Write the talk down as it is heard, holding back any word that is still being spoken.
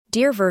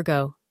Dear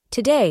Virgo,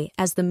 today,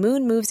 as the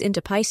moon moves into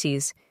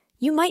Pisces,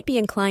 you might be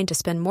inclined to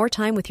spend more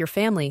time with your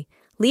family,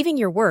 leaving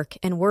your work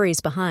and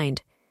worries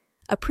behind.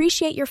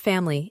 Appreciate your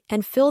family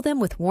and fill them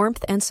with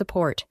warmth and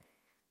support.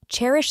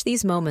 Cherish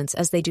these moments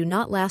as they do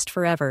not last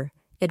forever,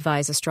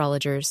 advise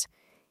astrologers.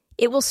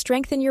 It will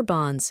strengthen your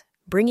bonds,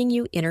 bringing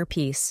you inner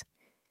peace.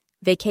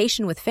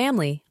 Vacation with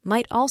family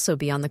might also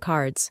be on the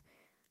cards.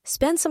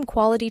 Spend some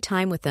quality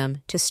time with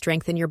them to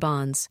strengthen your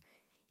bonds.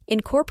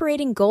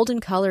 Incorporating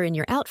golden color in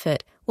your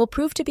outfit will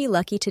prove to be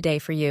lucky today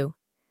for you.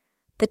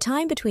 The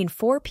time between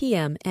 4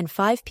 p.m. and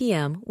 5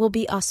 p.m. will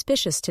be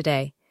auspicious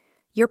today.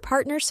 Your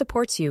partner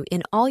supports you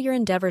in all your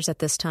endeavors at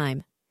this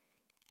time.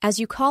 As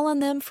you call on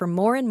them for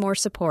more and more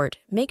support,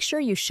 make sure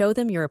you show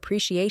them your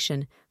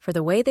appreciation for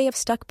the way they have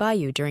stuck by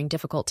you during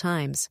difficult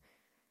times.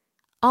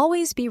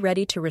 Always be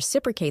ready to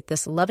reciprocate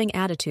this loving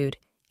attitude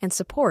and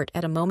support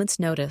at a moment's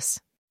notice.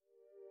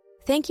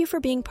 Thank you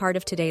for being part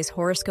of today's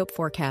horoscope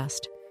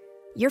forecast.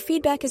 Your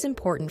feedback is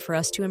important for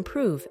us to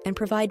improve and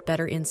provide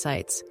better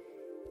insights.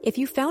 If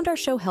you found our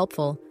show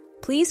helpful,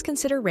 please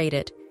consider rate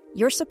it.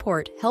 Your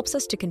support helps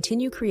us to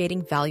continue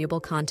creating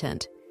valuable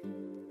content.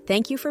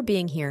 Thank you for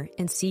being here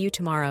and see you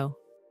tomorrow.